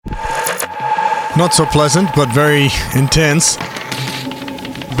Not so pleasant, but very intense.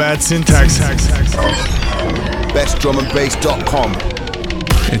 Bad syntax. BestDrumAndBass.com.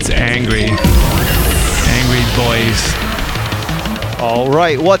 It's angry boys. All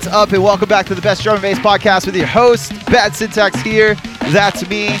right, what's up, and welcome back to the Best Drum and Bass Podcast with your host, Bad Syntax here. That's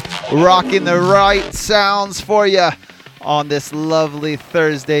me, rocking the right sounds for you on this lovely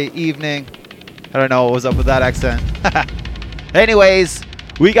Thursday evening. I don't know what was up with that accent. Anyways,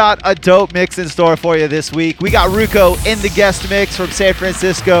 we got a dope mix in store for you this week. We got Ruko in the guest mix from San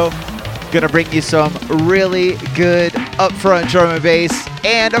Francisco. Gonna bring you some really good upfront drum and bass.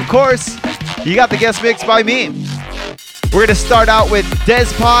 And of course, you got the guest mix by me. We're gonna start out with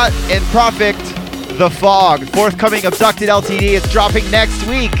Despot and Profit, The Fog. Forthcoming Abducted LTD is dropping next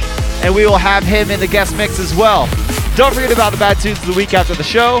week, and we will have him in the guest mix as well. Don't forget about the bad tunes of the week after the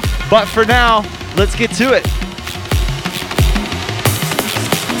show, but for now, let's get to it.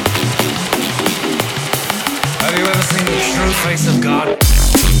 Have you ever seen the true face of God?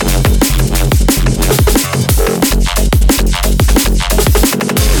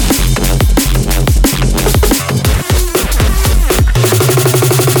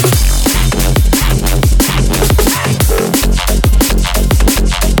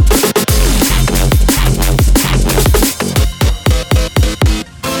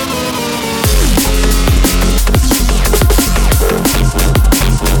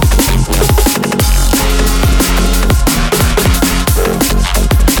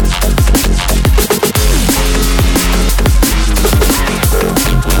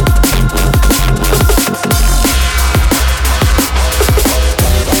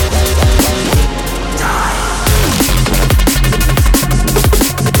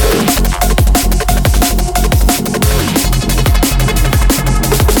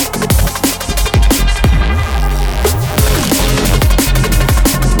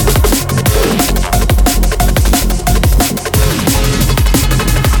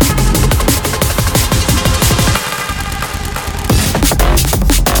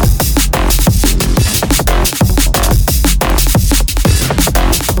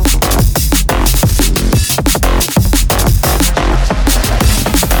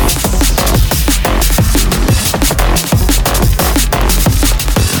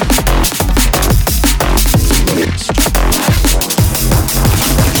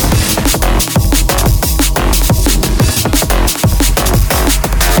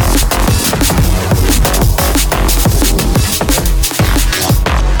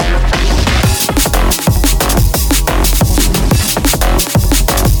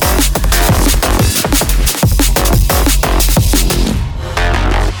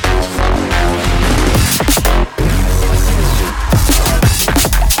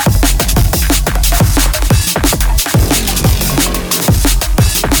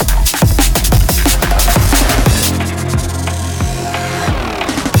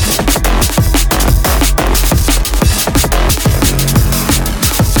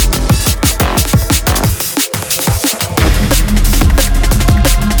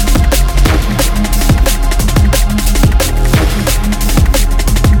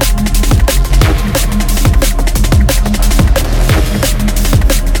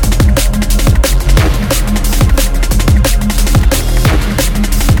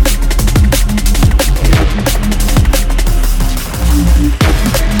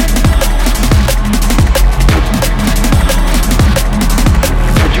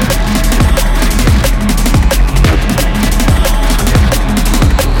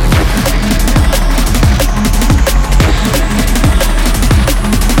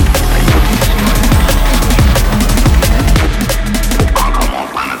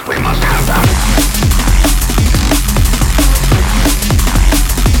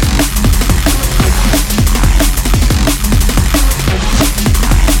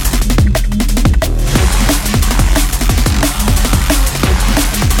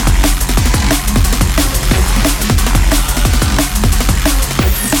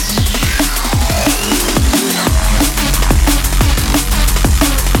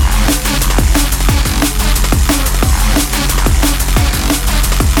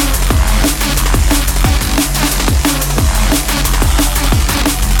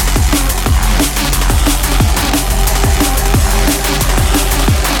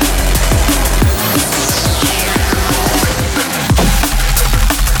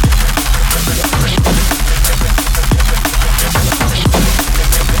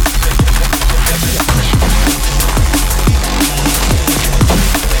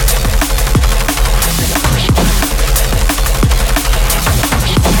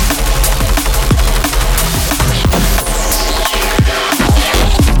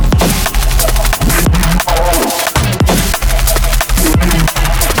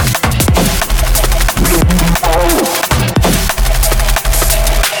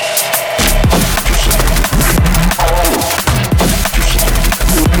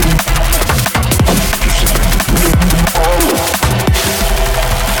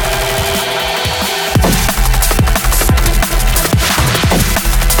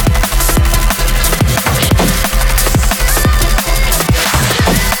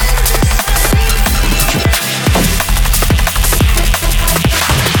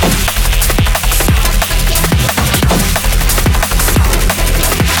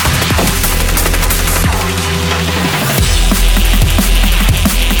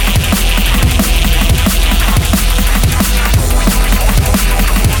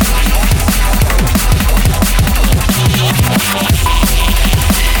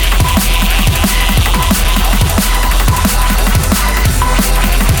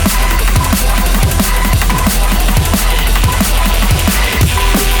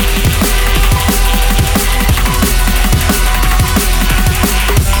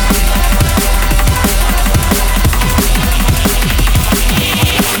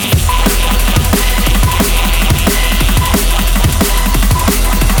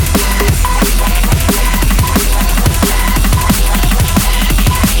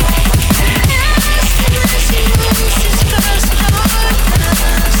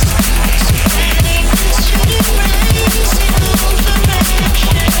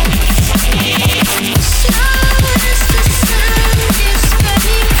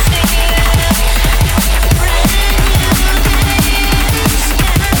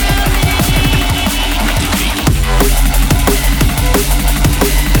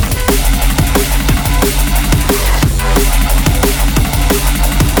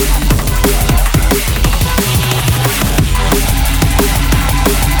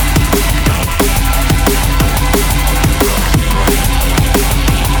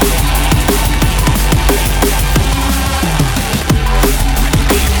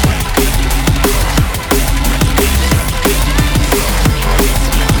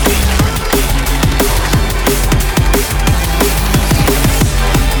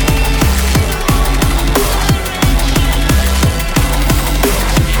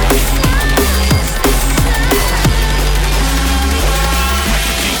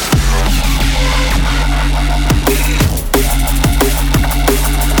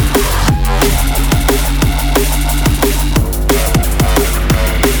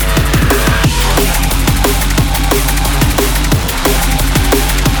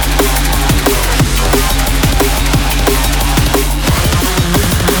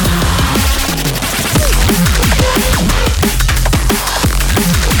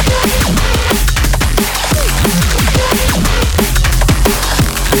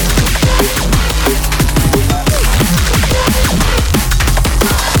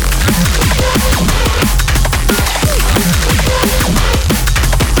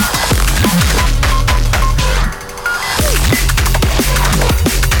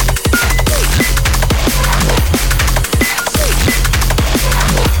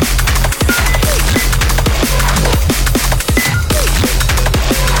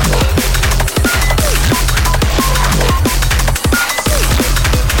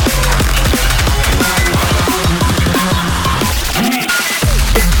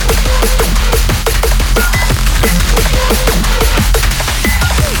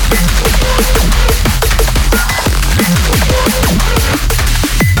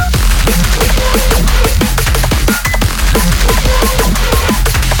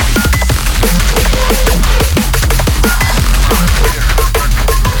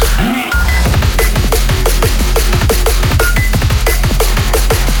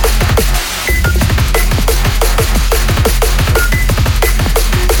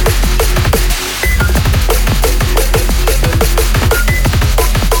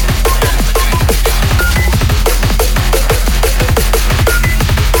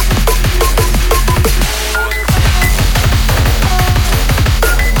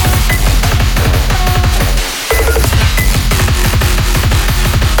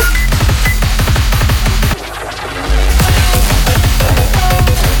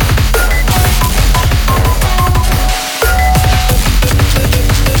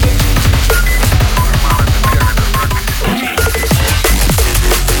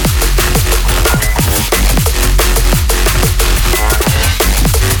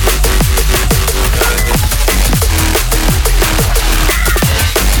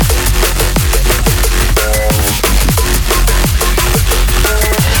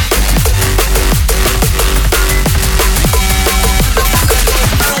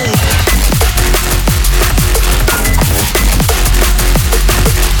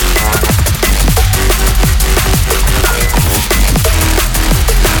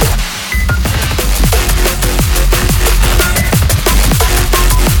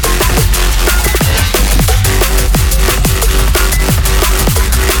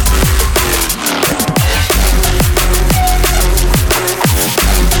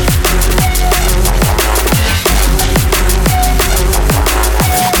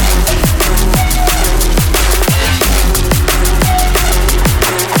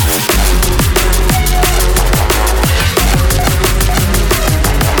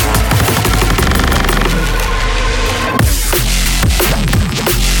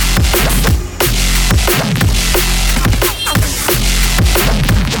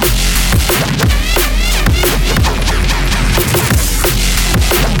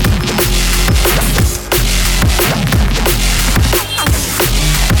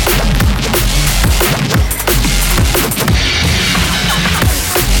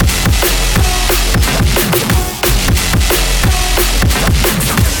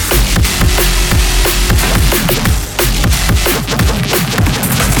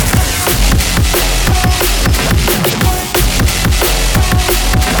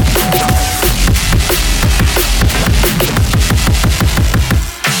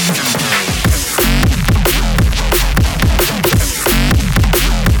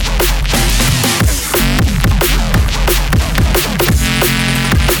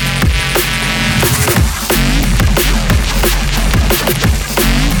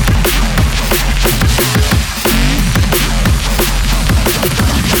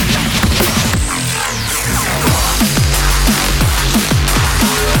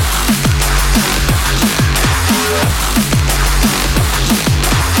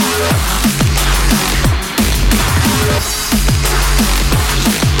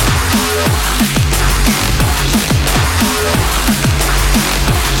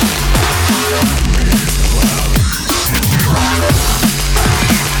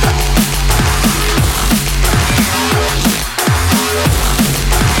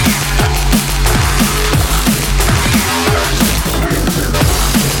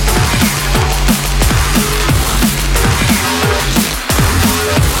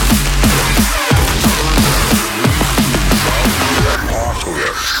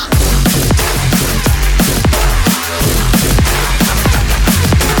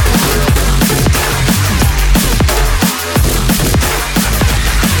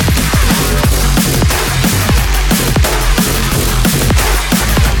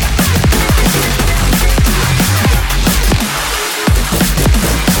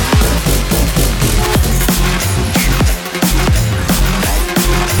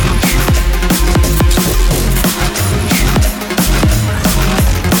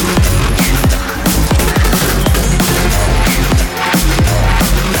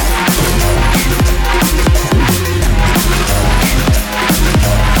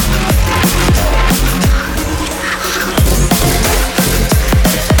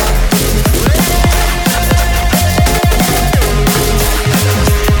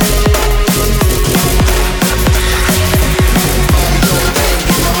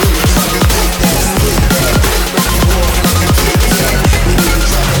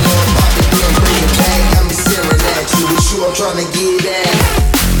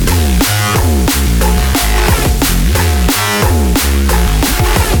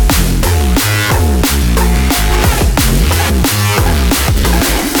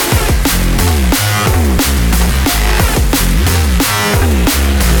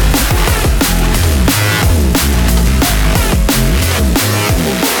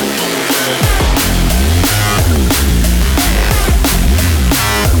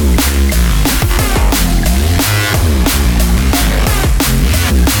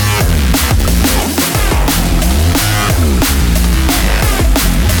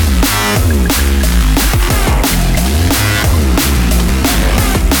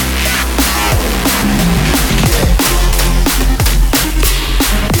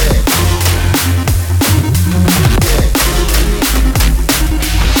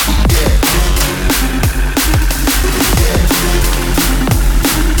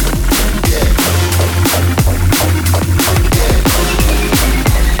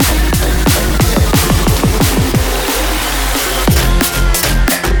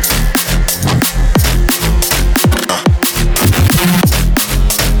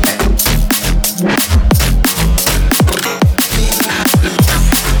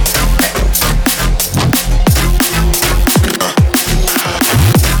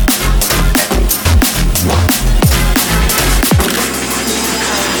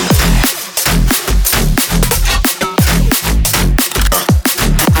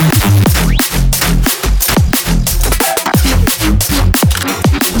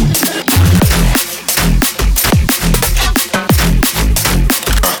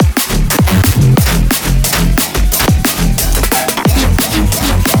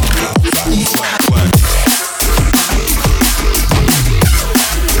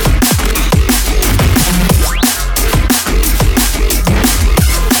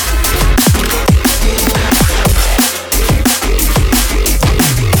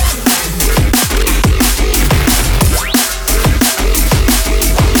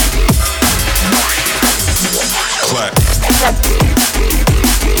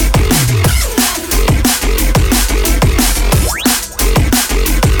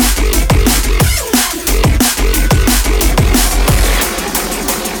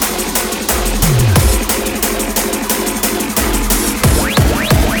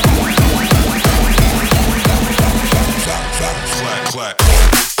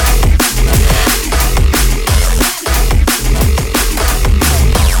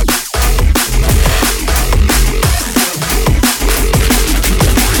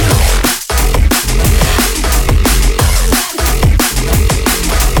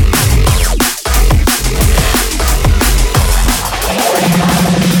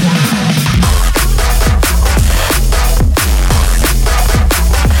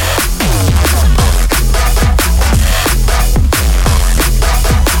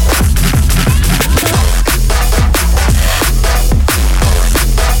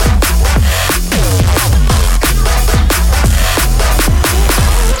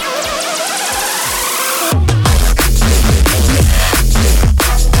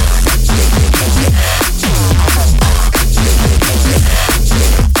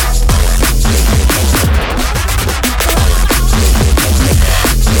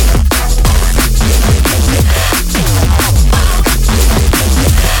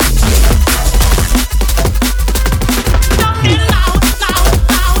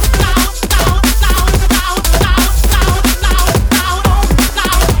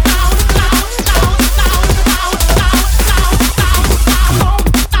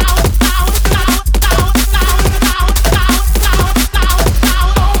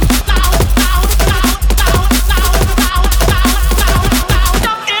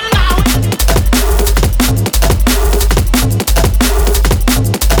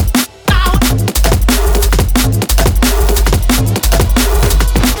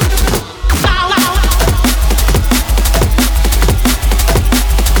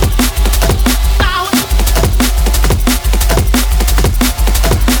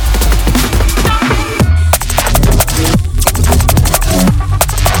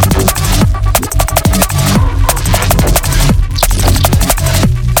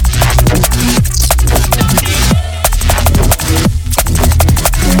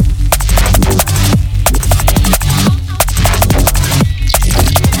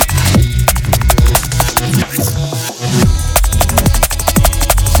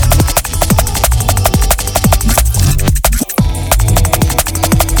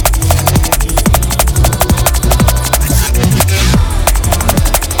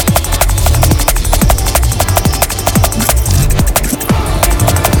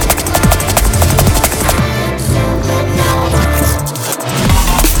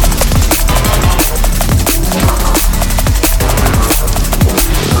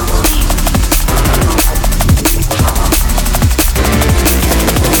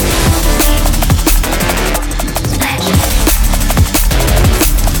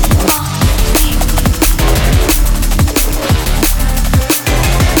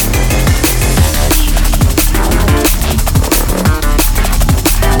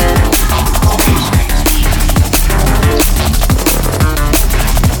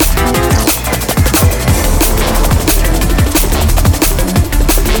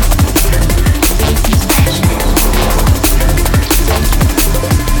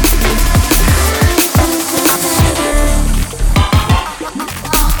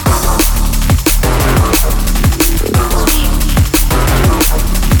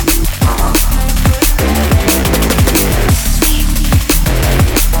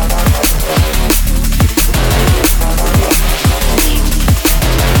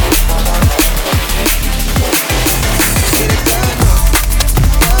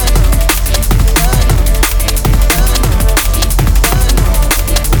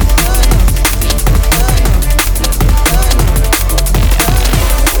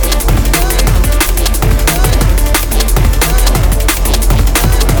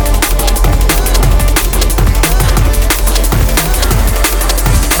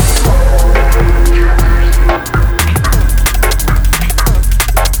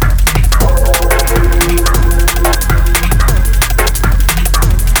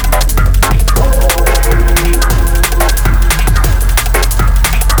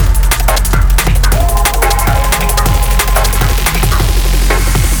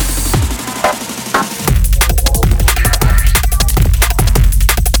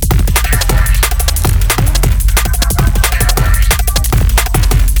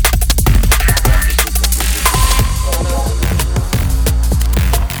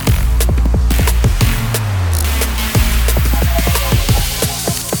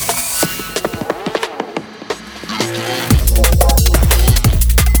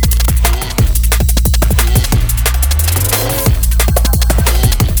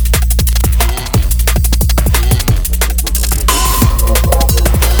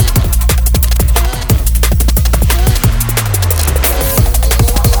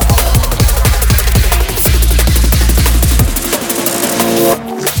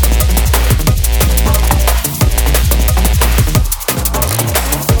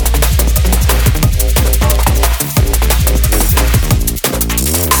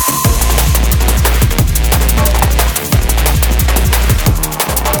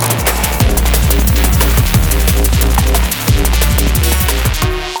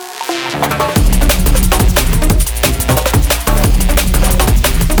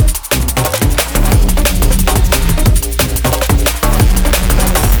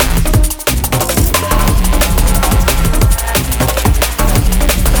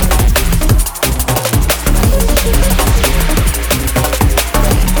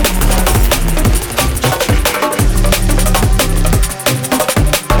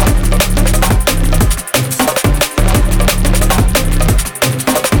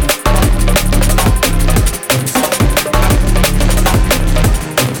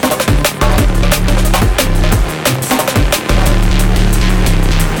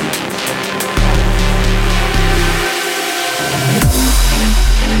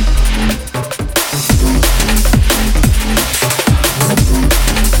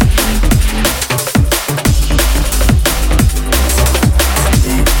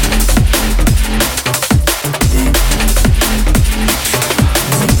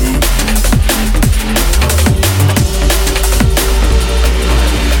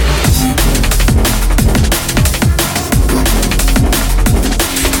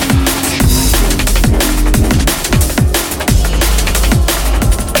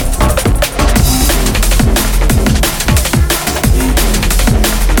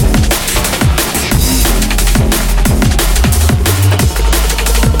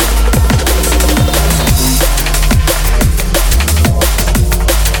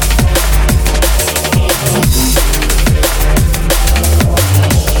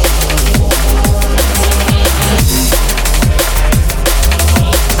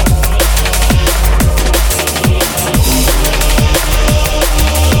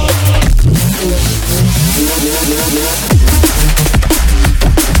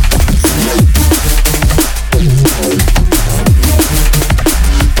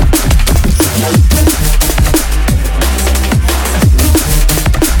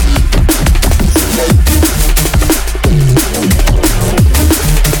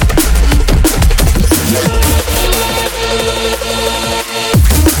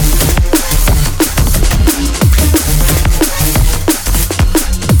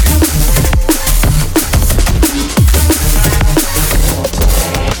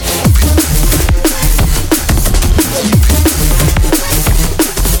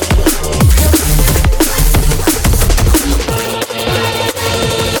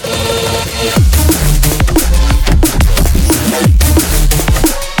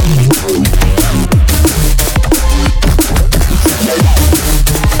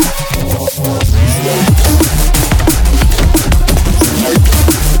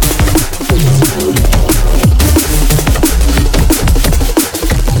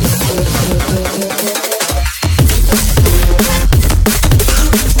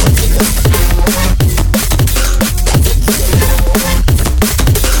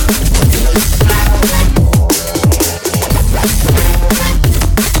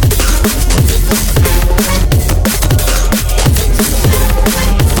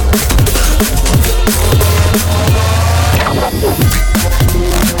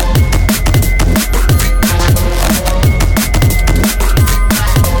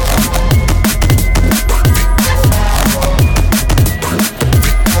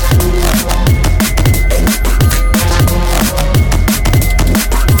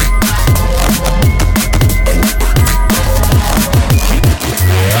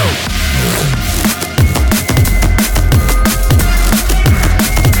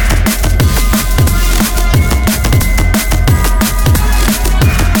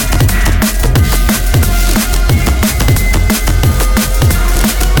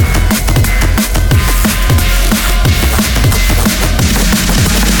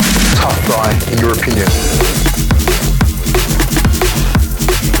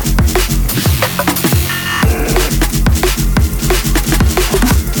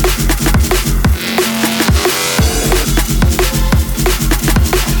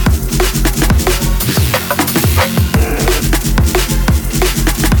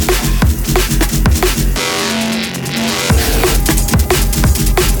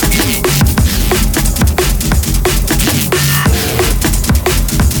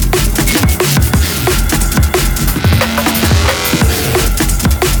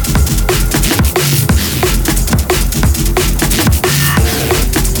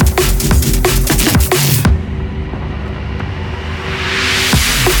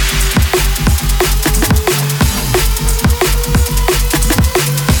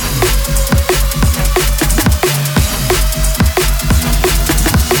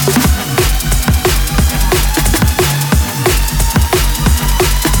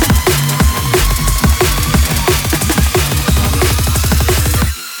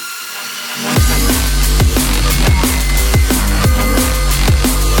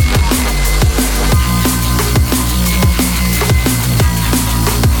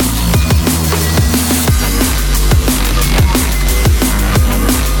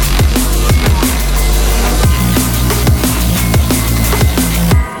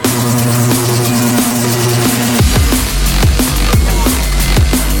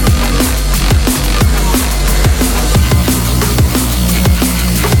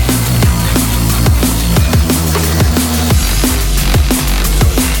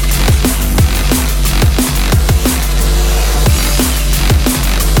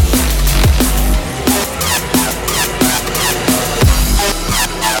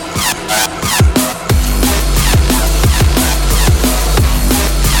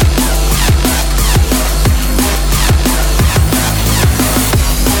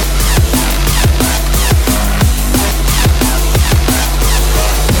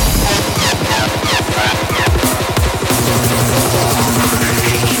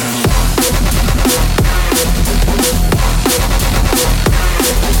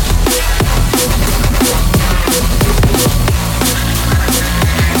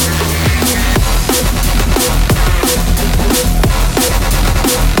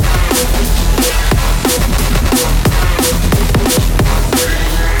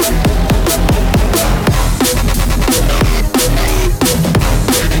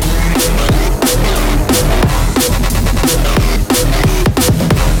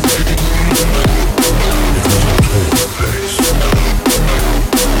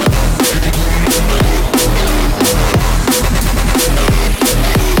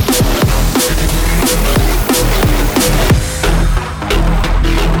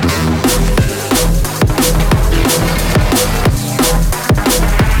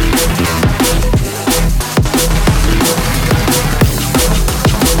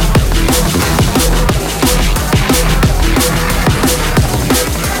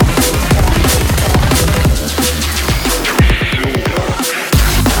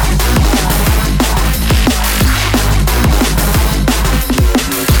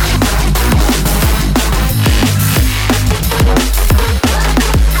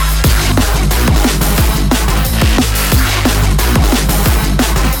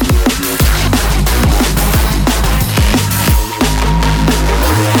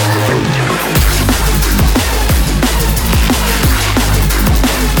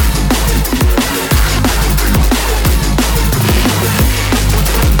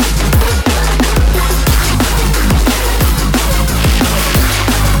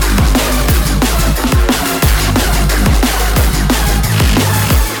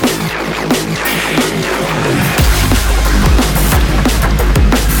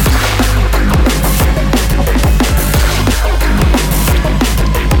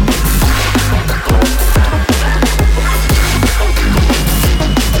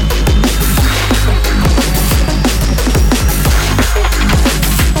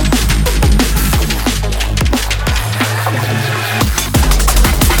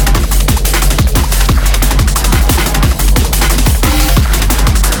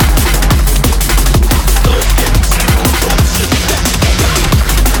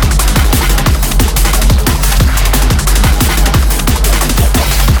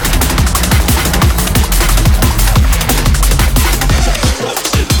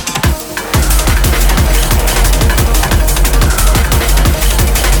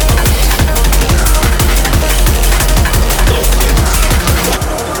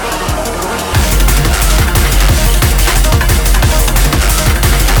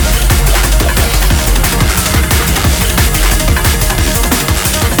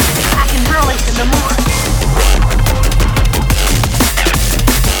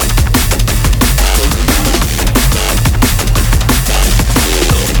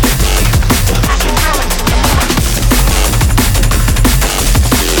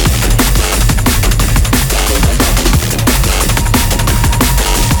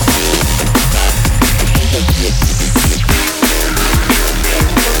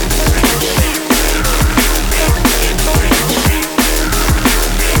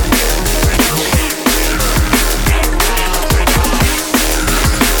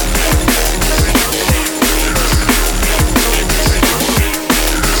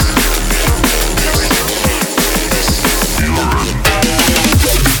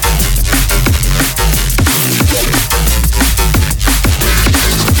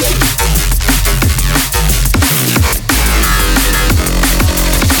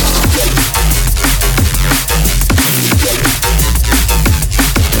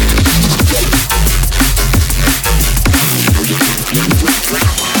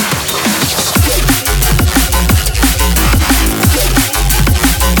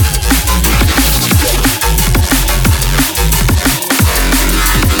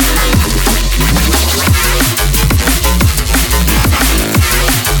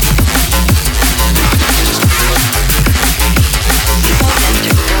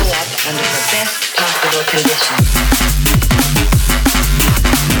 ideal condition.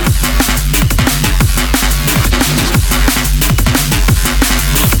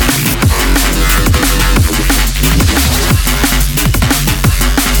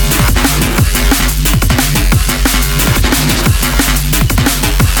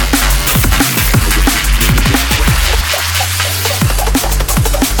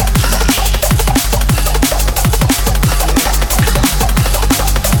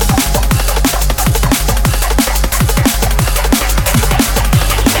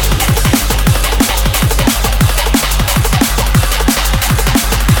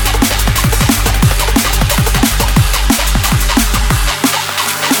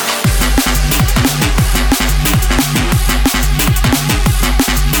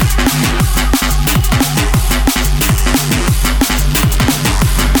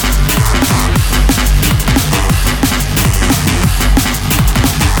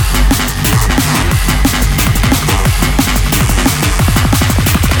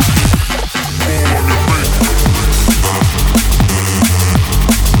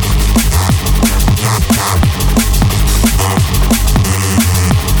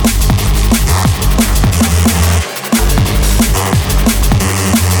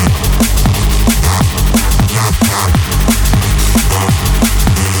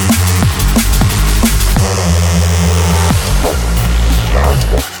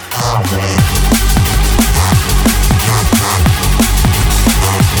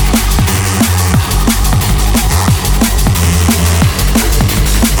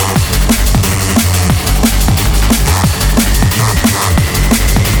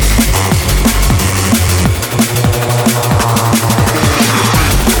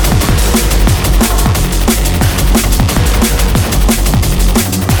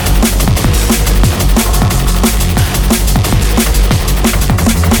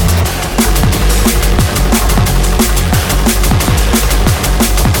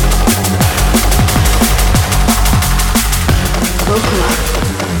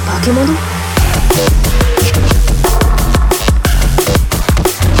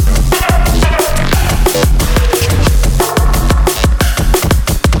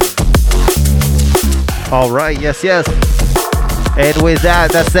 All right, yes. And with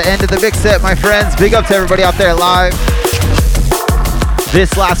that, that's the end of the mix set, my friends. Big up to everybody out there live.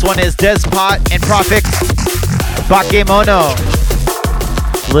 This last one is Despot and Profix Bakemono.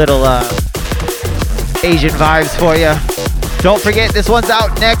 Little Asian vibes for you. Don't forget, this one's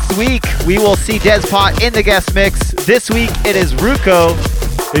out next week. We will see Despot in the guest mix. This week, it is Ruko.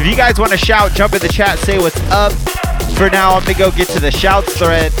 If you guys want to shout, jump in the chat, say what's up. For now, I'm going to go get to the shouts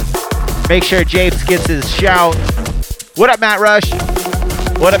thread. Make sure Japes gets his shout. What up, Matt Rush?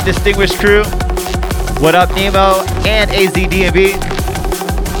 What up, Distinguished Crew? What up, Nemo and AZDMB?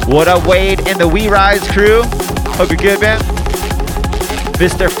 What up, Wade and the We Rise crew? Hope you're good, man.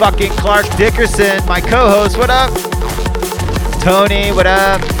 Mr. fucking Clark Dickerson, my co-host, what up? Tony, what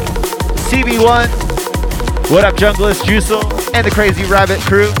up? CB1, what up, Junglist Juicel and the Crazy Rabbit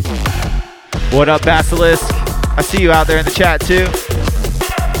crew? What up, Basilisk? I see you out there in the chat, too.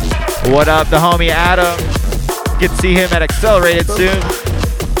 What up, the homie Adam? Get to see him at Accelerated soon.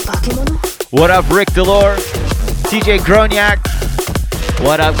 What up, Rick Delore? TJ Groniak?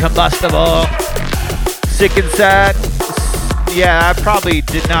 What up, Combustible? Sick and Sad? Yeah, I probably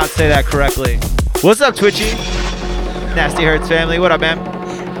did not say that correctly. What's up, Twitchy? Nasty Hurts family, what up, man?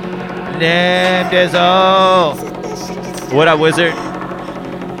 Nemdizo. What up, Wizard?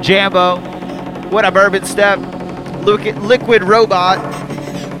 Jambo. What up, Urban Step? Liquid Robot.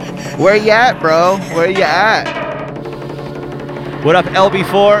 Where you at, bro? Where you at? What up,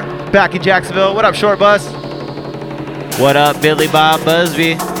 LB4? Back in Jacksonville. What up, Short Bus? What up, Billy Bob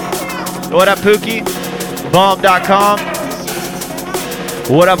Busby? What up, Pookie? Bomb.com.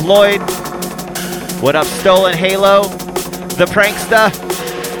 What up, Lloyd? What up, Stolen Halo? The Pranksta?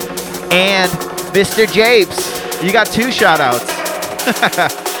 And Mr. Japes. You got 2 shout-outs.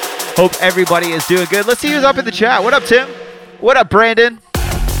 Hope everybody is doing good. Let's see who's up in the chat. What up, Tim? What up, Brandon?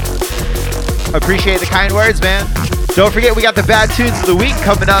 Appreciate the kind words, man. Don't forget, we got the bad tunes of the week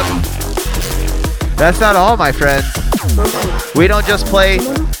coming up. That's not all, my friends. We don't just play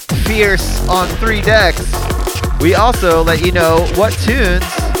fierce on 3 decks. We also let you know what tunes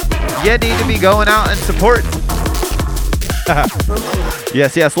you need to be going out and supporting.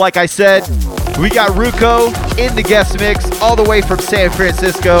 Yes. Like I said, we got Ruko in the guest mix all the way from San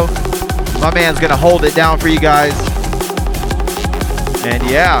Francisco. My man's going to hold it down for you guys. And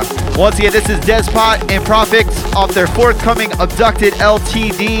yeah, once again, this is Despot and Profix off their forthcoming Abducted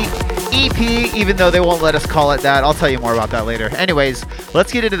LTD EP, even though they won't let us call it that. I'll tell you more about that later. Anyways,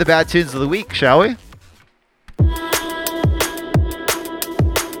 let's get into the bad tunes of the week, shall we?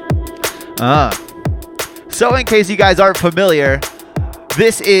 So in case you guys aren't familiar,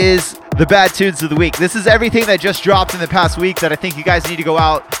 this is the bad tunes of the week. This is everything that just dropped in the past week that I think you guys need to go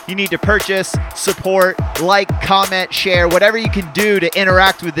out. You need to purchase, support, like, comment, share, whatever you can do to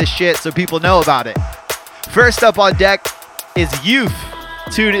interact with this shit so people know about it. First up on deck is Youth.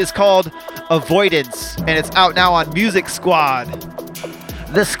 Tune is called Avoidance, and it's out now on Music Squad.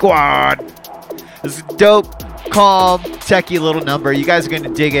 The Squad. This is dope, calm, techie little number. You guys are going to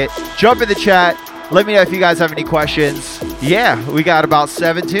dig it. Jump in the chat. Let me know if you guys have any questions. Yeah, we got about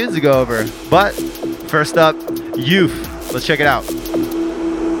 7 tunes to go over. But first up, Youth. Let's check it out.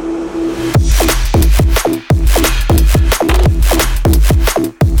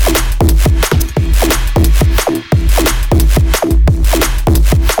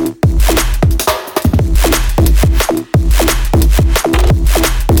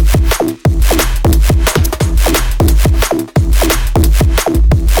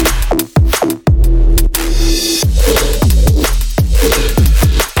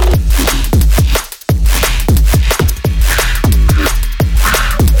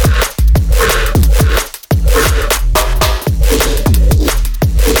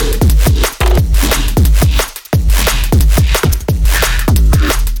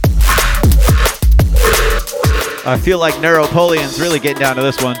 I feel like Neuropolian's really getting down to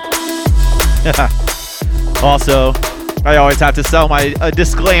this one. Also, I always have to sell my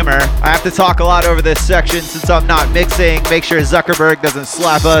disclaimer. I have to talk a lot over this section since I'm not mixing. Make sure Zuckerberg doesn't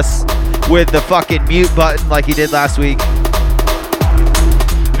slap us with the fucking mute button like he did last week.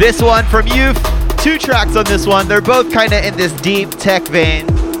 This one from Youth. 2 tracks on this one. They're both kind of in this deep tech vein.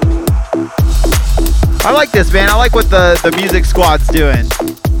 I like this, man. I like what the Music Squad's doing.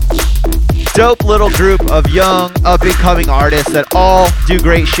 Dope little group of young, up-and-coming artists that all do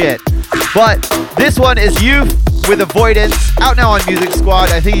great shit. But this one is Youth with Avoidance, out now on Music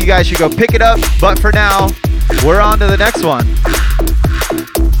Squad. I think you guys should go pick it up. But for now, we're on to the next one.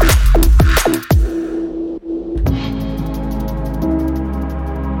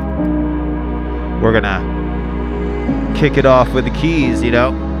 We're gonna kick it off with the keys, you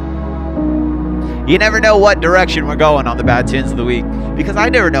know? You never know what direction we're going on the Bad Tunes of the Week, because I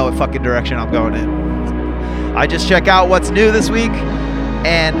never know what fucking direction I'm going in. I just check out what's new this week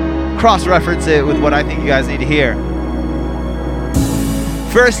and cross-reference it with what I think you guys need to hear.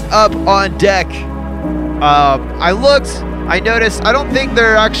 First up on deck, I noticed, I don't think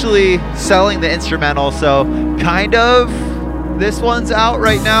they're actually selling the instrumental, so kind of this one's out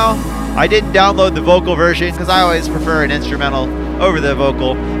right now. I didn't download the vocal version because I always prefer an instrumental over the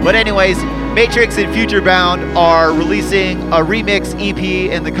vocal. But anyways, Matrix and Futurebound are releasing a remix EP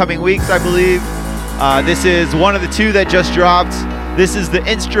in the coming weeks, I believe. This is one of the 2 that just dropped. This is the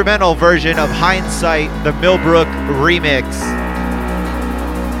instrumental version of Hindsight, the Millbrook remix.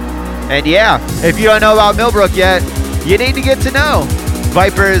 And yeah, if you don't know about Millbrook yet, you need to get to know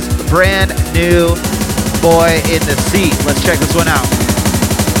Viper's brand new Boy in the Seat. Let's check this one out.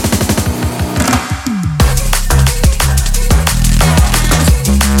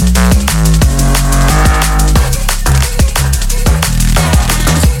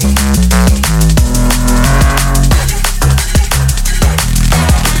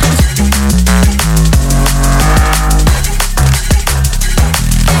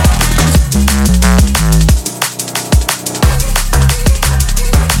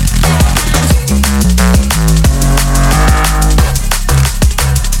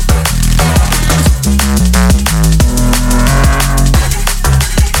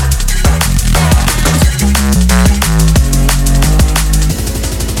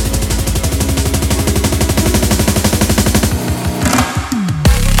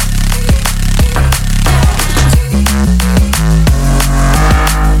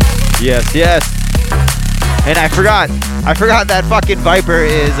 Yes. And I forgot that fucking Viper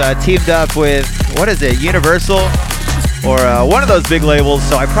is teamed up with, what is it, Universal? Or one of those big labels,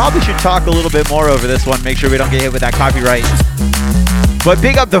 so I probably should talk a little bit more over this one, make sure we don't get hit with that copyright. But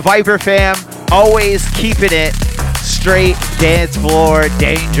big up the Viper fam, always keeping it straight dance floor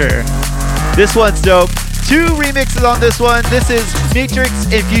danger. This one's dope. 2 remixes on this one. This is Matrix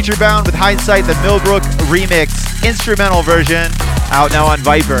and Futurebound with Hindsight, the Millbrook remix, instrumental version, out now on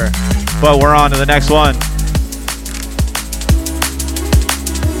Viper. But we're on to the next one.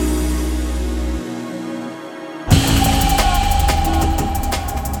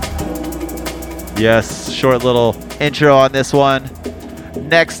 Yes, short little intro on this one.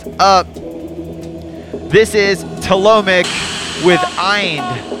 Next up, this is Talomic with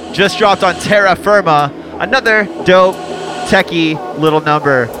Eind. Just dropped on Terra Firma. Another dope, techie little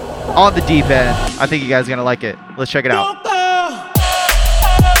number on the deep end. I think you guys are going to like it. Let's check it out.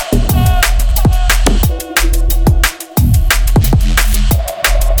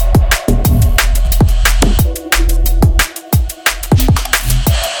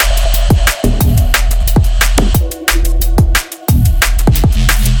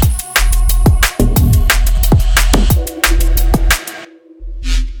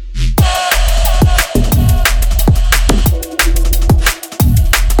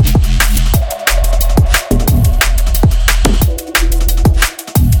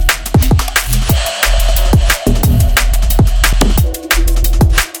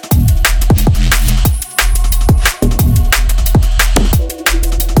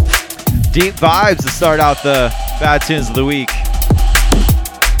 Deep vibes to start out the Bad Tunes of the Week.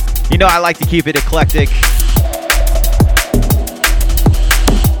 You know I like to keep it eclectic.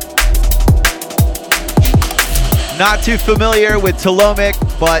 Not too familiar with Talomic,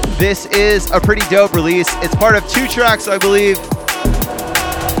 but this is a pretty dope release. It's part of 2 tracks, I believe.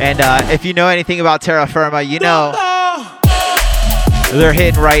 And if you know anything about Terra Firma, you know they're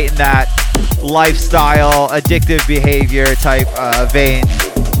hitting right in that lifestyle, addictive behavior type vein.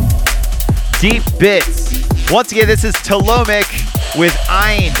 Deep Bits. Once again, this is Talomic with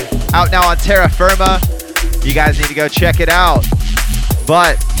Ein, out now on Terra Firma. You guys need to go check it out.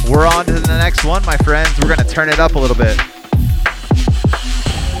 But we're on to the next one, my friends. We're going to turn it up a little bit.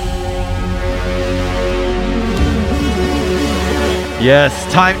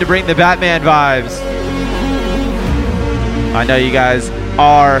 Yes, time to bring the Batman vibes. I know you guys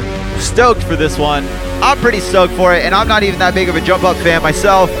are stoked for this one. I'm pretty stoked for it, and I'm not even that big of a Jump Up fan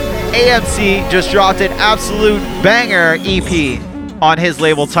myself. AMC just dropped an absolute banger EP on his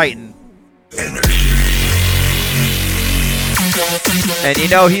label Titan. And you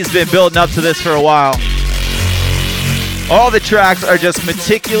know he's been building up to this for a while. All the tracks are just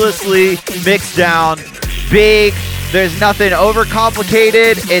meticulously mixed down, big. There's nothing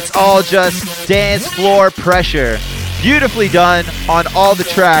overcomplicated. It's all just dance floor pressure. Beautifully done on all the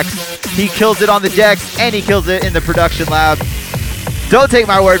tracks. He kills it on the decks and he kills it in the production lab. Don't take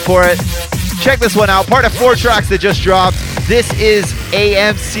my word for it. Check this one out. Part of 4 tracks that just dropped. This is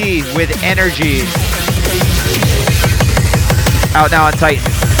AMC with Energy. Out now on Titan.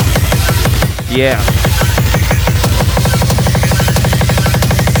 Yeah.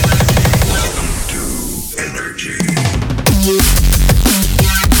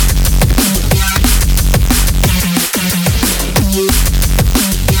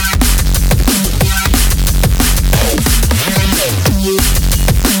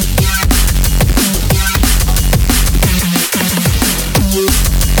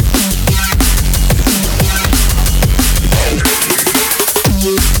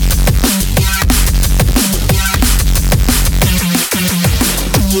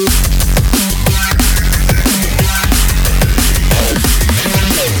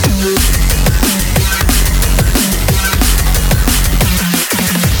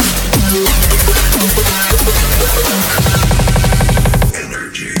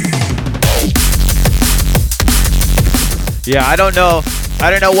 Yeah, I don't know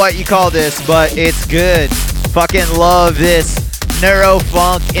what you call this, but it's good. Fucking love this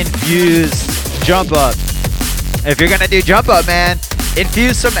neurofunk infused jump up. If you're gonna do jump up, man,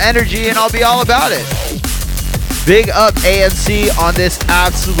 infuse some energy and I'll be all about it. Big up AMC on this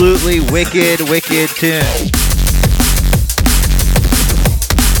absolutely wicked tune.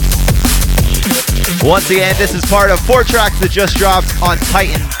 Once again, this is part of 4 tracks that just dropped on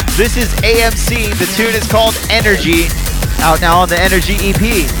Titan. This is AMC. The tune is called Energy. Out now on the Energy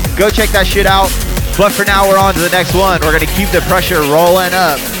EP. Go check that shit out. But for now, we're on to the next one. We're going to keep the pressure rolling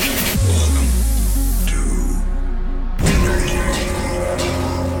up.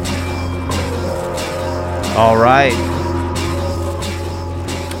 All right.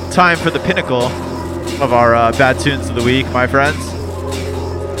 Time for the pinnacle of our Bad Tunes of the Week, my friends.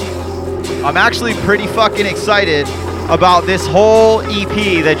 I'm actually pretty fucking excited about this whole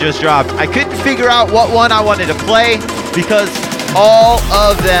EP that just dropped. I couldn't figure out what one I wanted to play because all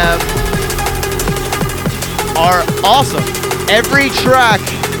of them are awesome. Every track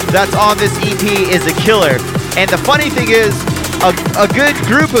that's on this EP is a killer. And the funny thing is, a good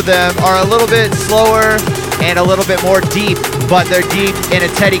group of them are a little bit slower and a little bit more deep, but they're deep in a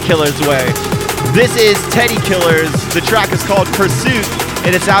Teddy Killers way. This is Teddy Killers. The track is called Pursuit,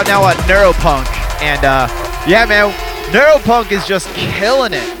 and it's out now on Neuropunk. And yeah, man, Neuropunk is just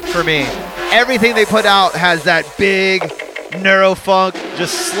killing it for me. Everything they put out has that big neurofunk,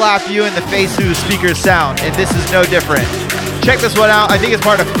 just slap you in the face through the speaker sound, and this is no different. Check this one out. I think it's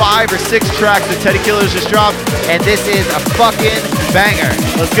part of 5 or 6 tracks that Teddy Killers just dropped, and this is a fucking banger.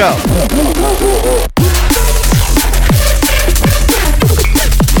 Let's go.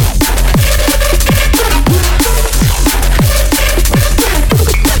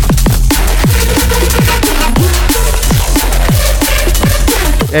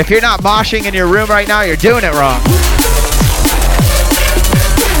 If you're not moshing in your room right now, you're doing it wrong.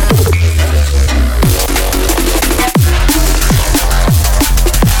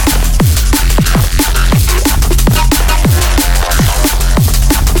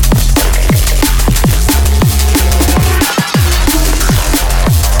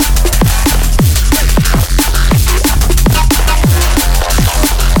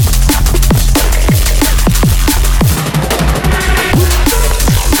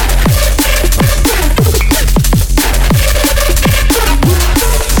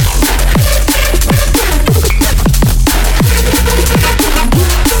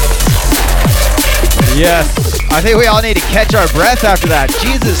 Yes. I think we all need to catch our breath after that.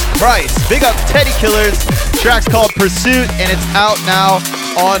 Jesus Christ. Big up Teddy Killers. Track's called Pursuit, and it's out now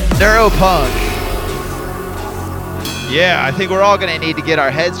on Neuropunk. Yeah, I think we're all going to need to get our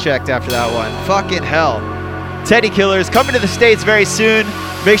heads checked after that one. Fucking hell. Teddy Killers coming to the States very soon.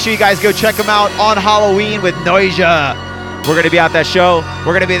 Make sure you guys go check them out on Halloween with Noisia. We're going to be at that show.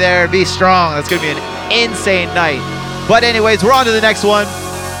 We're going to be there. Be strong. That's going to be an insane night. But anyways, we're on to the next one.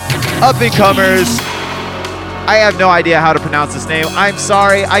 Up and comers. I have no idea how to pronounce this name. I'm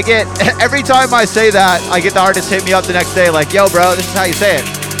sorry. Every time I say that, I get the artist hit me up the next day like, yo, bro, this is how you say it.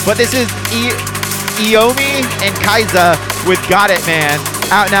 But this is Iomi and Kaiza with Got It Man.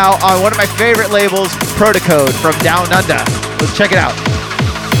 Out now on one of my favorite labels, Protocode from Down Under. Let's check it out.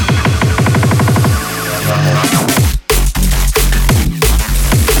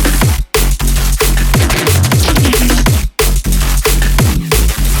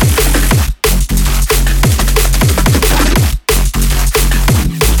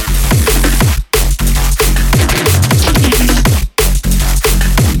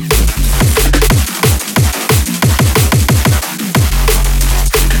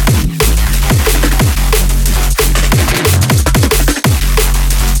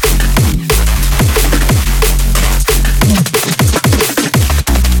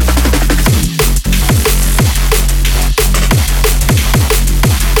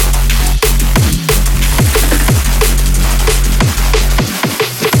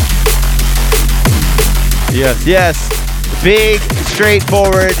 Yes. Big,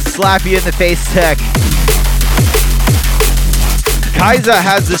 straightforward, slap you in the face tech. Kaiza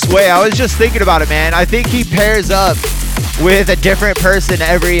has this way. I was just thinking about it, man. I think he pairs up with a different person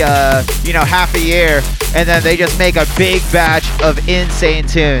every, half a year, and then they just make a big batch of insane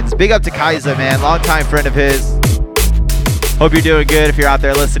tunes. Big up to Kaiza, man. Longtime friend of his. Hope you're doing good if you're out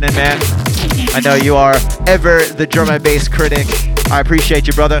there listening, man. I know you are ever the drum and bass critic. I appreciate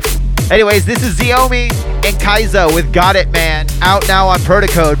you, brother. Anyways, this is Xiaomi and Kaiza with Got It Man, out now on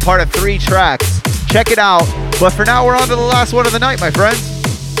Protocode, part of 3 tracks. Check it out. But for now, we're on to the last one of the night, my friends.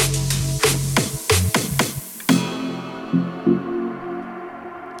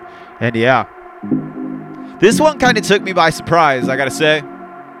 And yeah, this one kind of took me by surprise, I gotta say.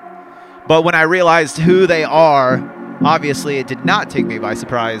 But when I realized who they are, obviously it did not take me by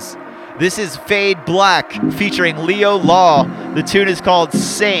surprise. This is Fade Black featuring Leo Law. The tune is called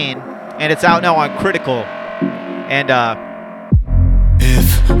Sane, and it's out now on Critical. And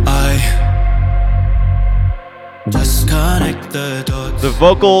If I disconnect the dots, the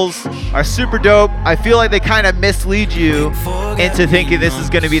vocals are super dope. I feel like they kind of mislead you into thinking this is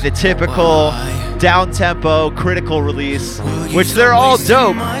going to be the typical down-tempo Critical release, which they're all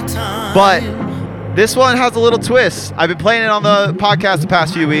dope, but this one has a little twist. I've been playing it on the podcast the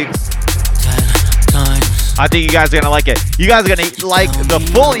past few weeks. I think you guys are going to like it. You guys are going to like the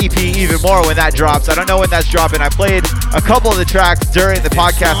full EP even more when that drops. I don't know when that's dropping. I played a couple of the tracks during the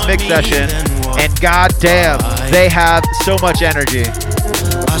podcast mix session, and goddamn, they have so much energy.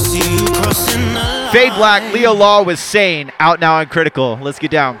 Fade Black, Leo Law with Sane, out now on Critical. Let's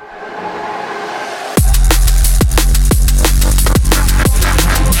get down.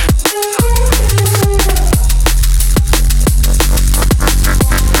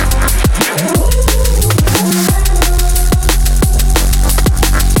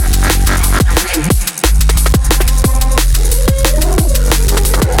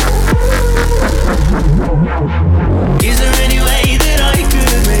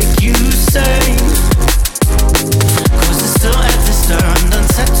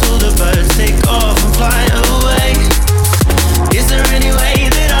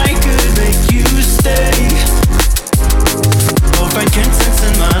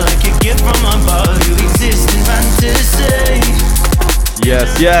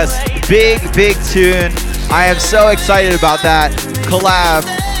 Yes, big tune. I am so excited about that collab.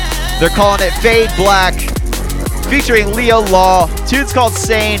 They're calling it Fade Black, featuring Leo Law. Tune's called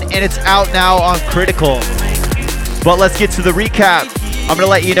Sane, and it's out now on Critical. But let's get to the recap. I'm gonna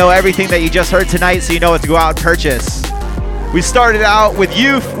let you know everything that you just heard tonight so you know what to go out and purchase. We started out with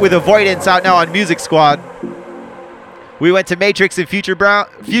Youth with Avoidance, out now on Music Squad. We went to Matrix and Future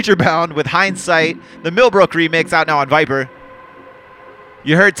Bound with Hindsight, the Millbrook remix, out now on Viper.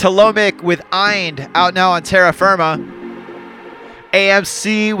 You heard Talomic with Eind, out now on Terra Firma.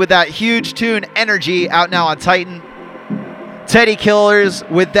 AMC with that huge tune Energy, out now on Titan. Teddy Killers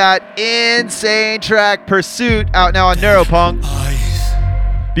with that insane track Pursuit, out now on Neuropunk.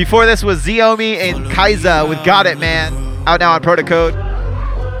 Before this was Xiaomi and Kaiza with Got It Man, out now on Protocode.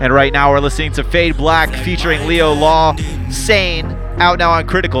 And right now we're listening to Fade Black featuring Leo Law, Sane, out now on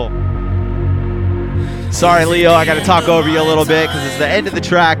Critical. Sorry, Leo, I got to talk over you a little bit because it's the end of the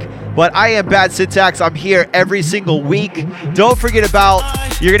track. But I am Bad Syntax. I'm here every single week. Don't forget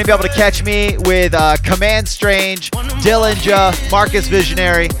you're going to be able to catch me with Command Strange, Dillinger, Marcus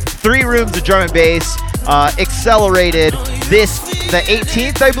Visionary, 3 rooms of drum and bass, accelerated the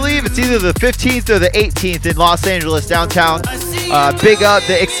 18th, I believe. It's either the 15th or the 18th in Los Angeles, downtown. Big up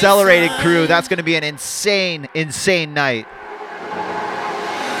the accelerated crew. That's going to be an insane, insane night.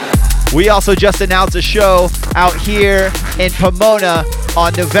 We also just announced a show out here in Pomona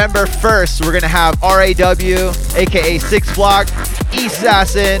on November 1st. We're going to have RAW, aka Six Block,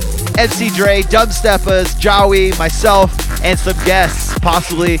 Assassin, MC Dre, Dubsteppas, Jawi, myself, and some guests,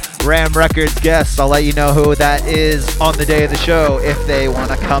 possibly Ram Records guests. I'll let you know who that is on the day of the show if they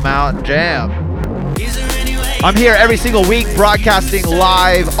want to come out and jam. I'm here every single week broadcasting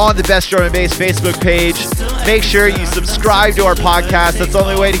live on the Best Drum and Bass Facebook page. Make sure you subscribe to our podcast. That's the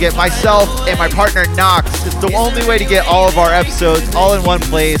only way to get myself and my partner Knox. It's the only way to get all of our episodes all in one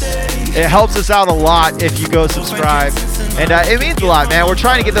place. It helps us out a lot if you go subscribe. And it means a lot, man. We're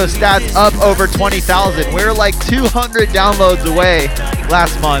trying to get those stats up over 20,000. We're like 200 downloads away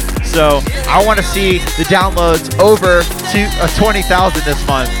last month. So I want to see the downloads over 20,000 this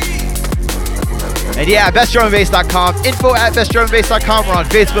month. And yeah, bestdrumandbass.com, info@bestdrumandbass.com. We're on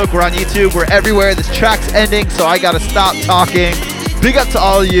Facebook, we're on YouTube, we're everywhere. This track's ending, so I gotta stop talking. Big up to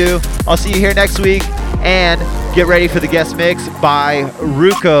all of you. I'll see you here next week, and get ready for the guest mix by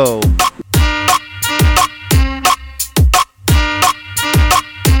Ruko.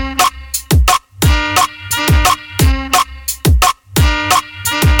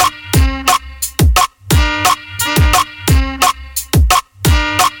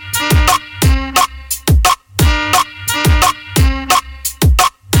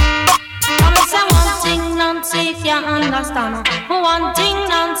 One thing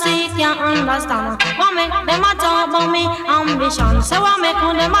Nancy can't understand. What make them a talk about me ambition? So what make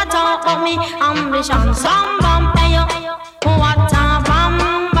them a talk about me ambition? Some bam, hey yo, what a bam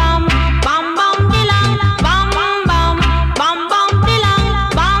bam, bam bam dilang, bam bam, bam bam dilang,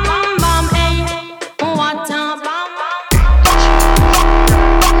 bam bam, hey, what a bam.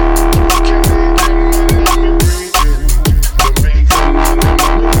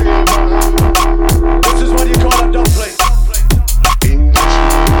 This is what you call a dumb play.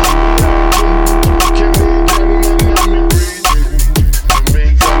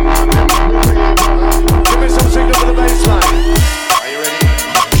 Give me some signal for the bass line.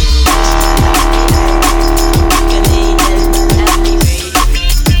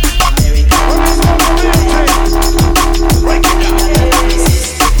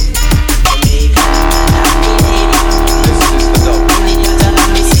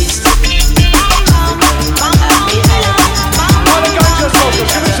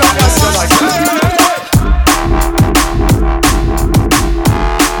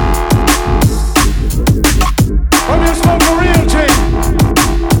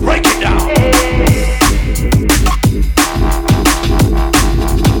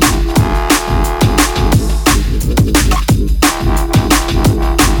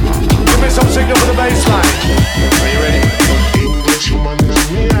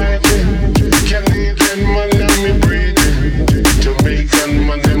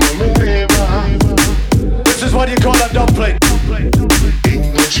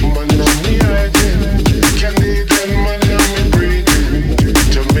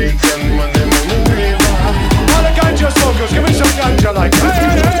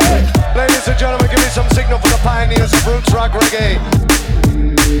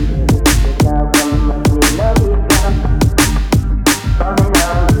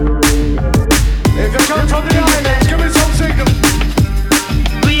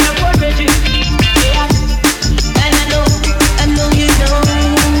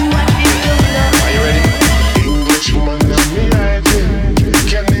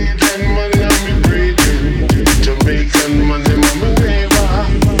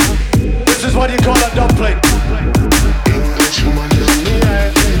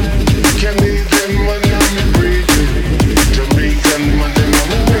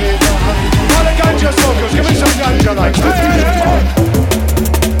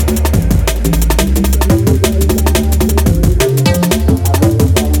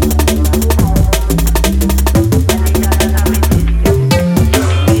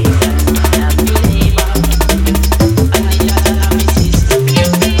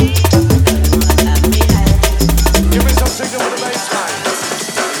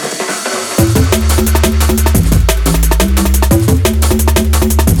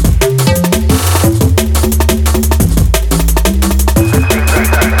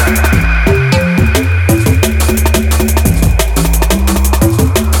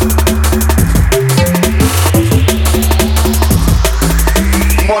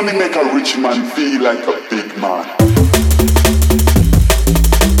 only make a rich man feel like a big man.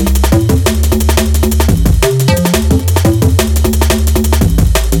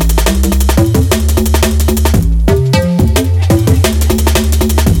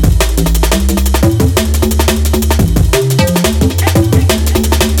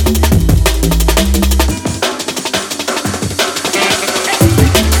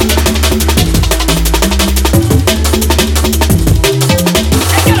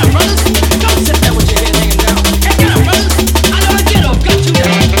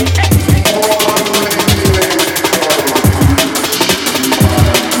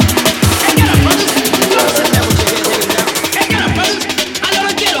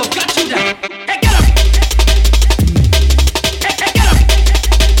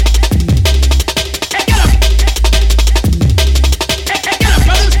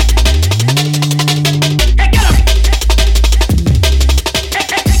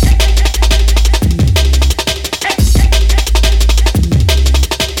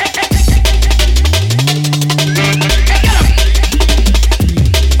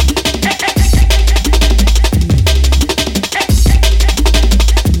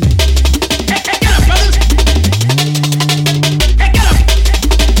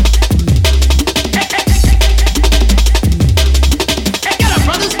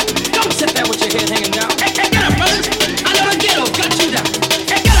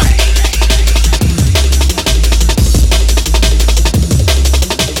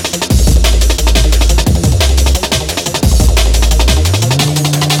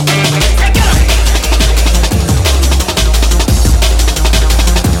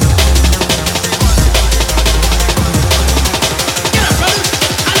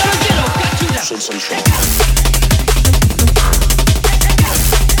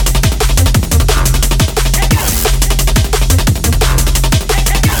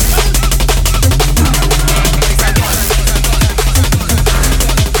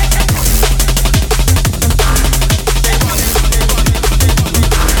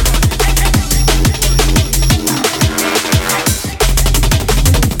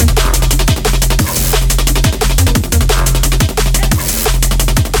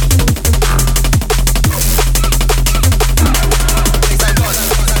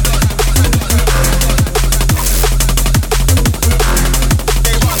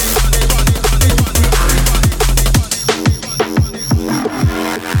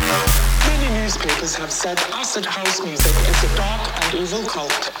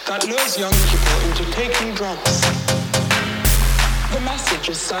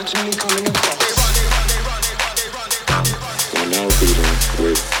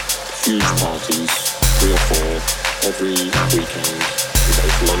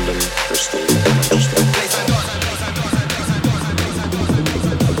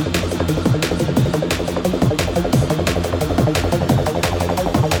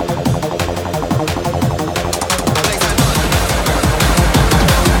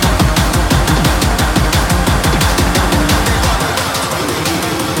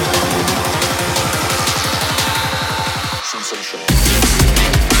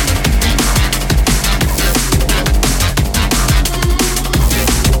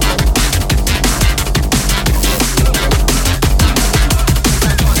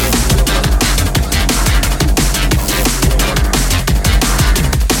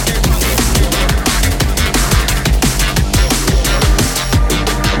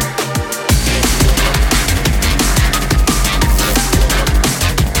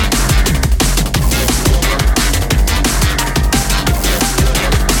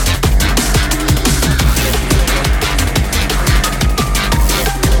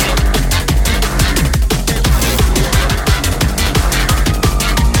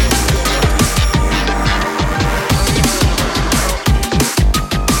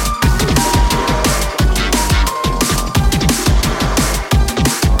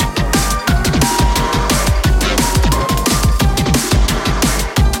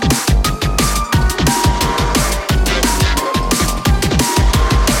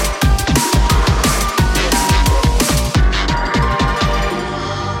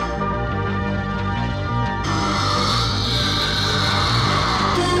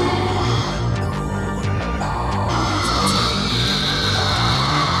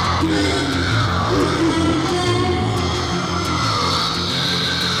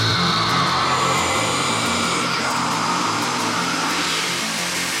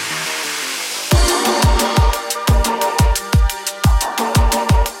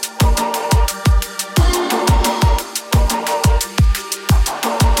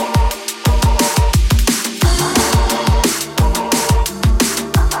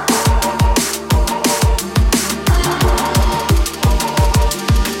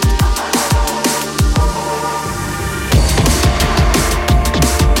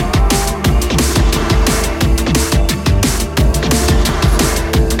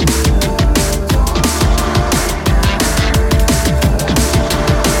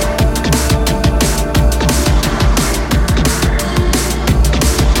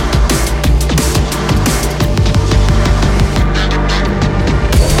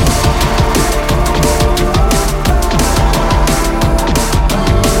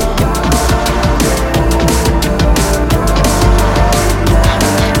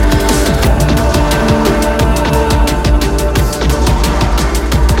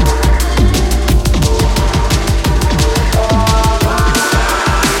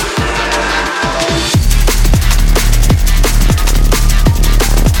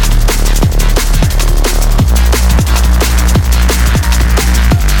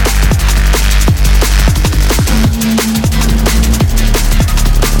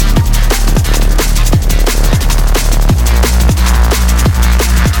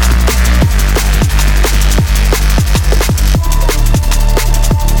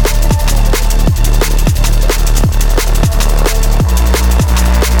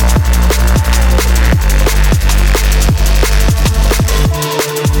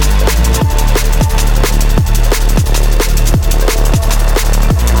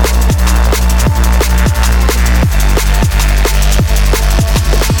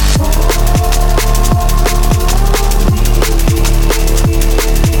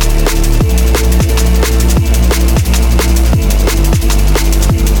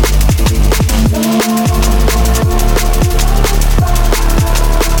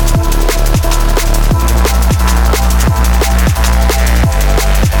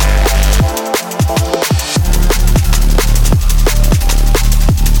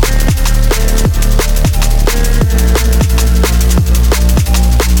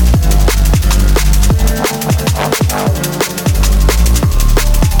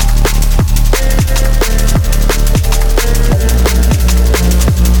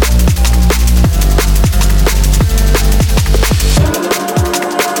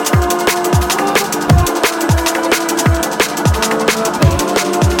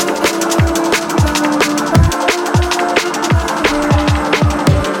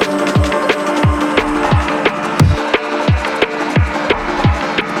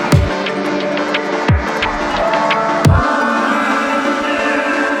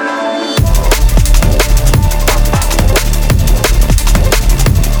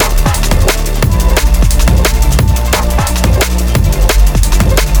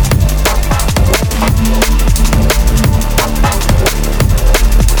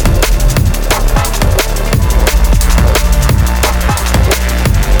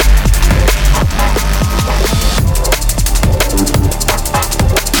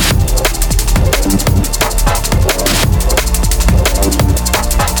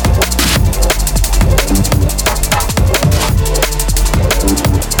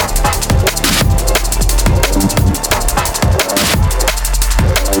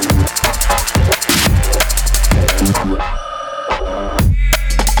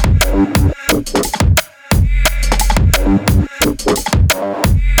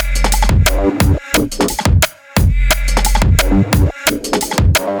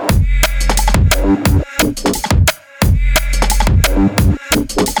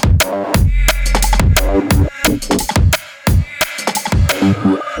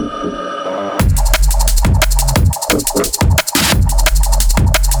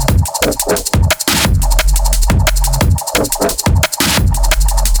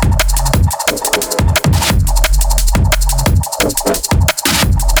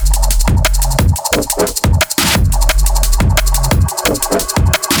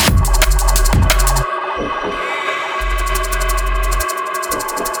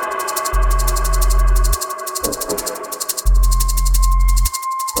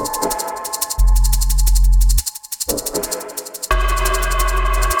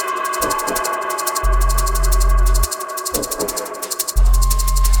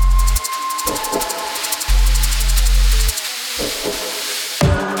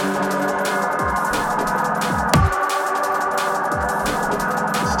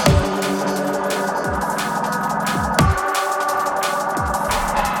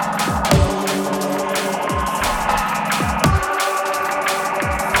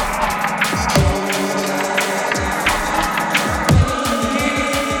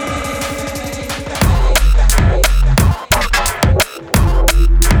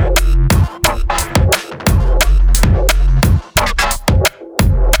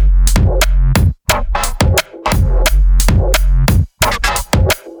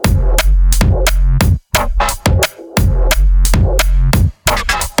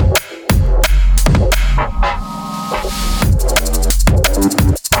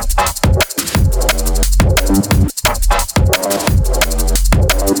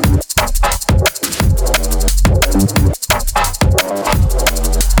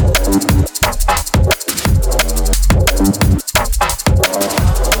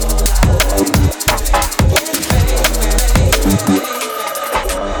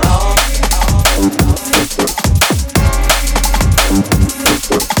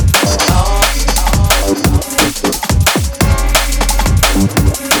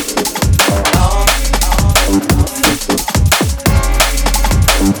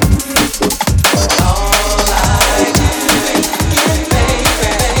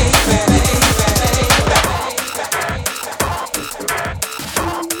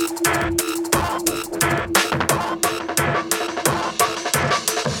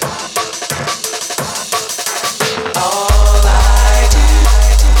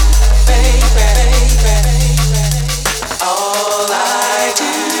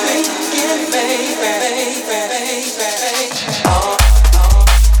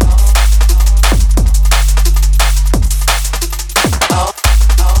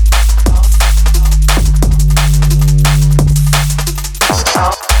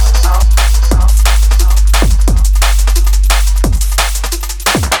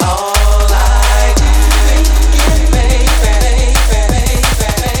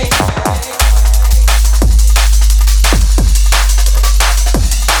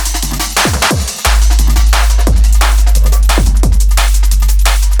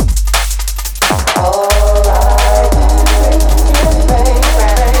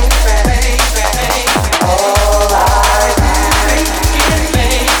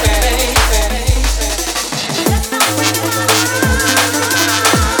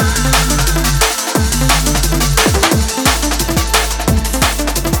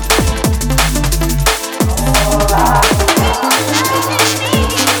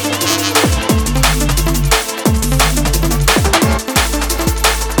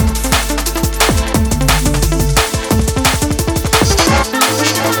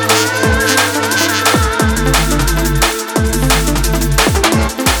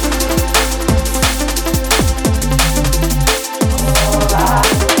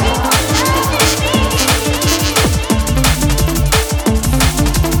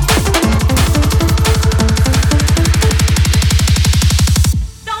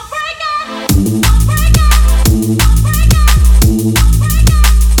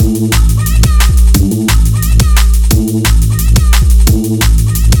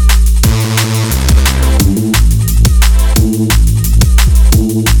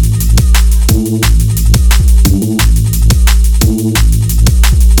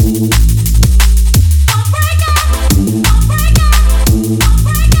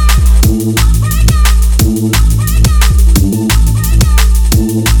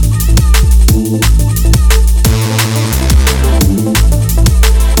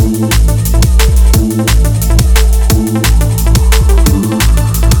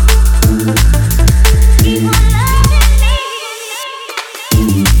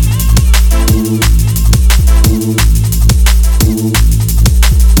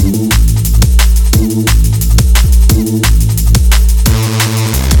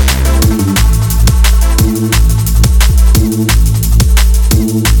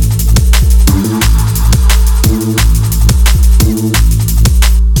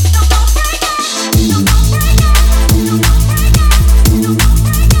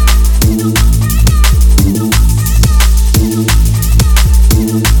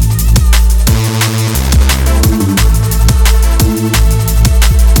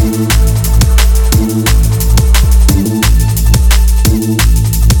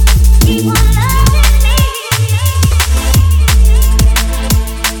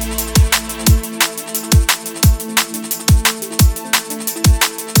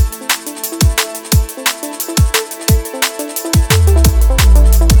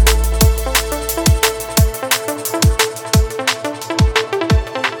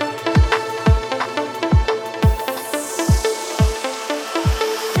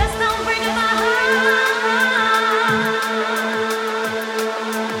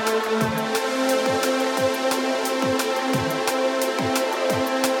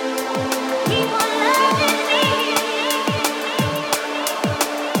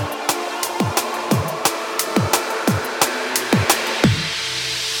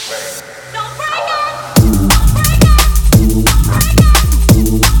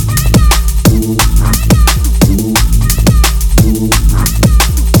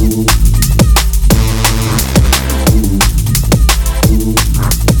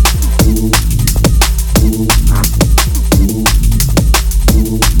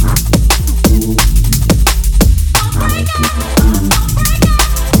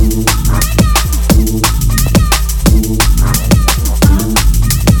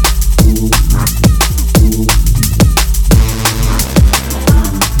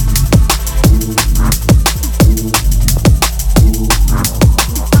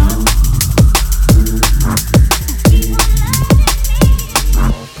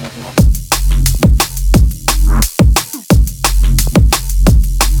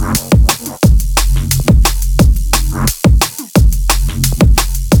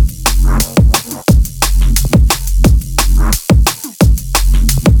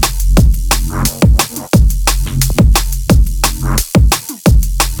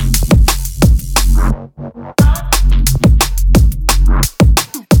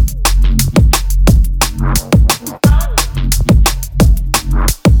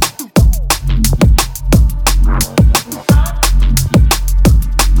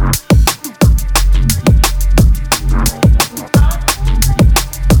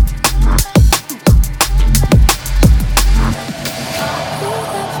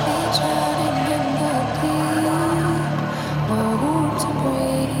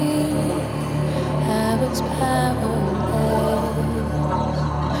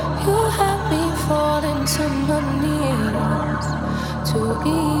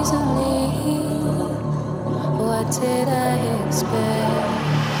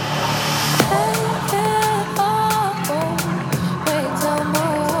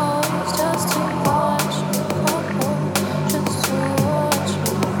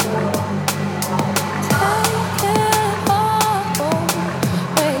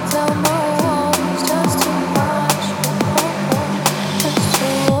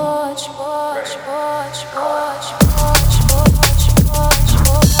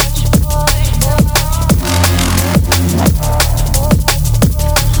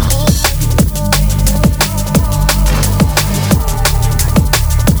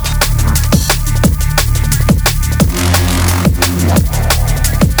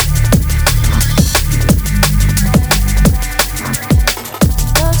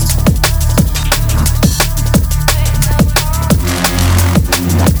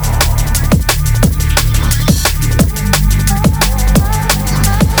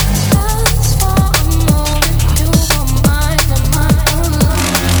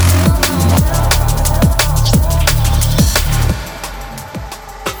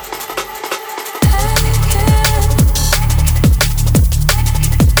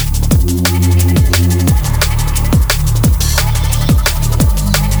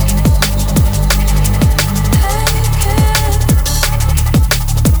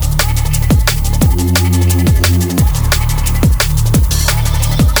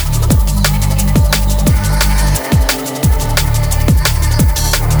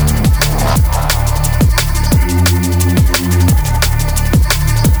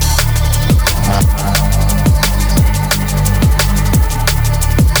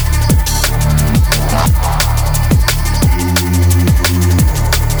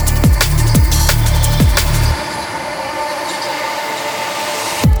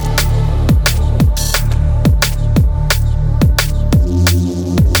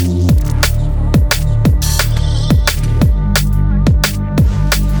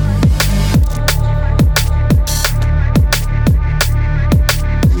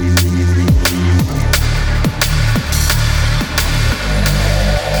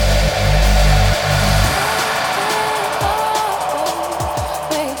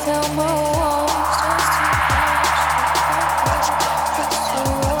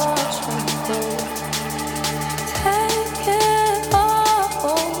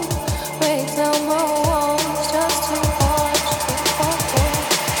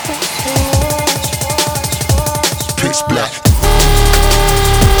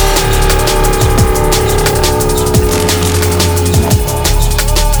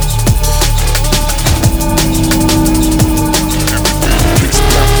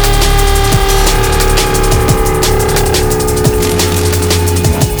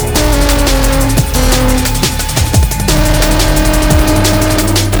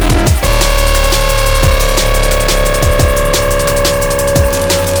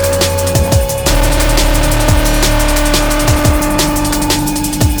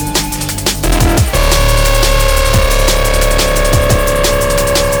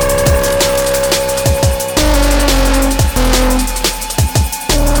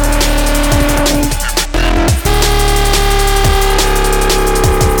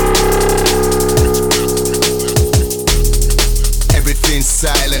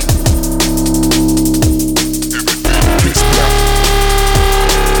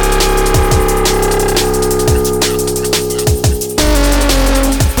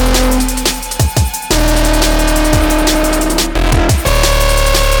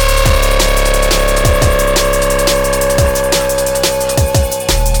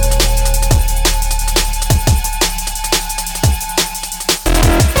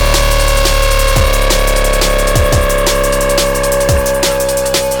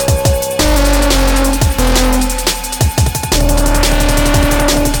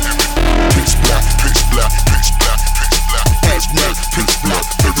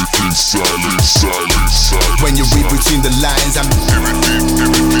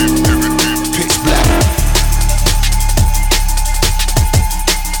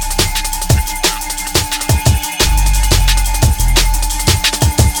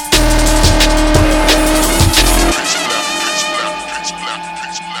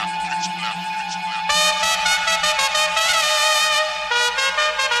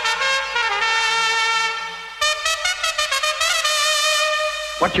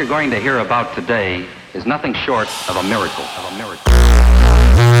 What you're going to hear about today is nothing short of a miracle.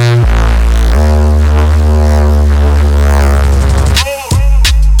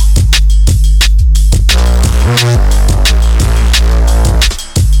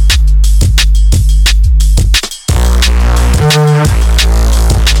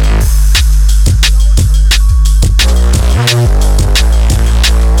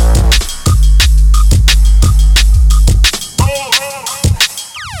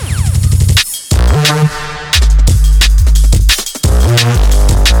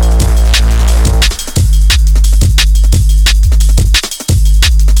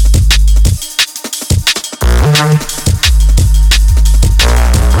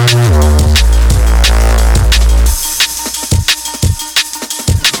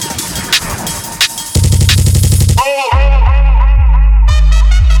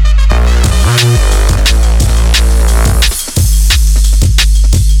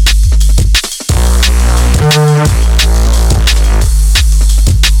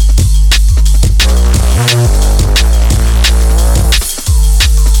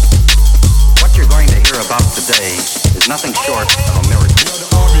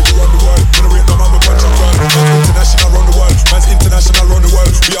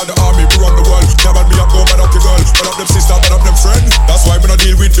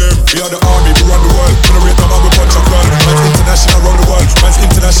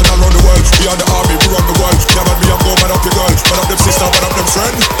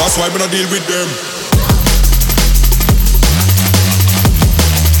 That's why we not deal with them.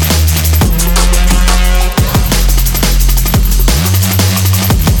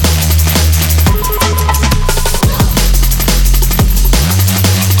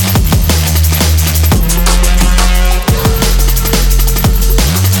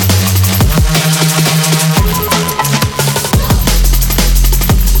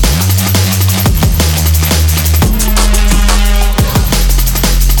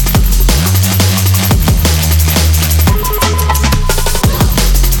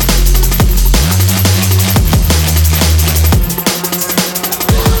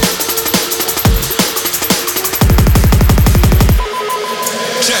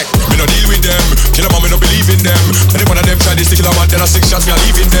 Then I 6 shots, me I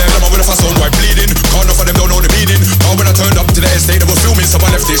leaving there. Them with a fast on white bleeding. Can't none of them don't know the meaning. Now when I turned up to the estate, they were filming, so I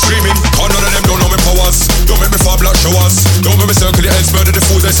left it streaming. Can't none of them don't know me powers. Don't make me far blood show us. Don't make me circle your heads, murder the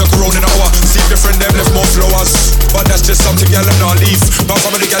fools, they circle round in an hour. See if your friend them left more flowers. But that's just something y'all them not leave. Now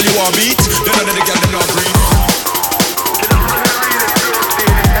from the gal you want beat, then none of the gal them not breathe.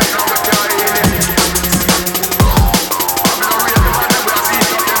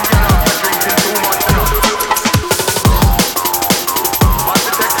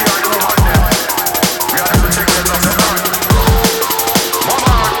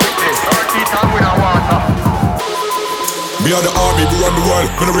 We are the army, we run the world.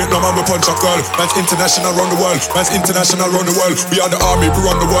 We don't rate no man, we punch a girl. Man's international round the world. Man's international round the world. We are the army, we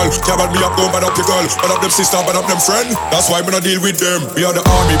run the world. Can't bad me up, don't bad up your girl. Bad up them sister, bad up them friend. That's why we don't deal with them. We are the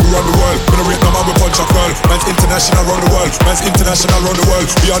army, we run the world. We don't rate no man, we punch a girl. Man's international round the world. Man's international round the world.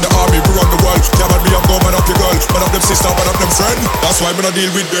 We are the army, we run the world. Can't bad me up, don't bad up your girl. Bad up them sister, bad up them friend. That's why we don't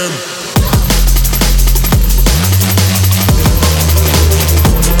deal with them.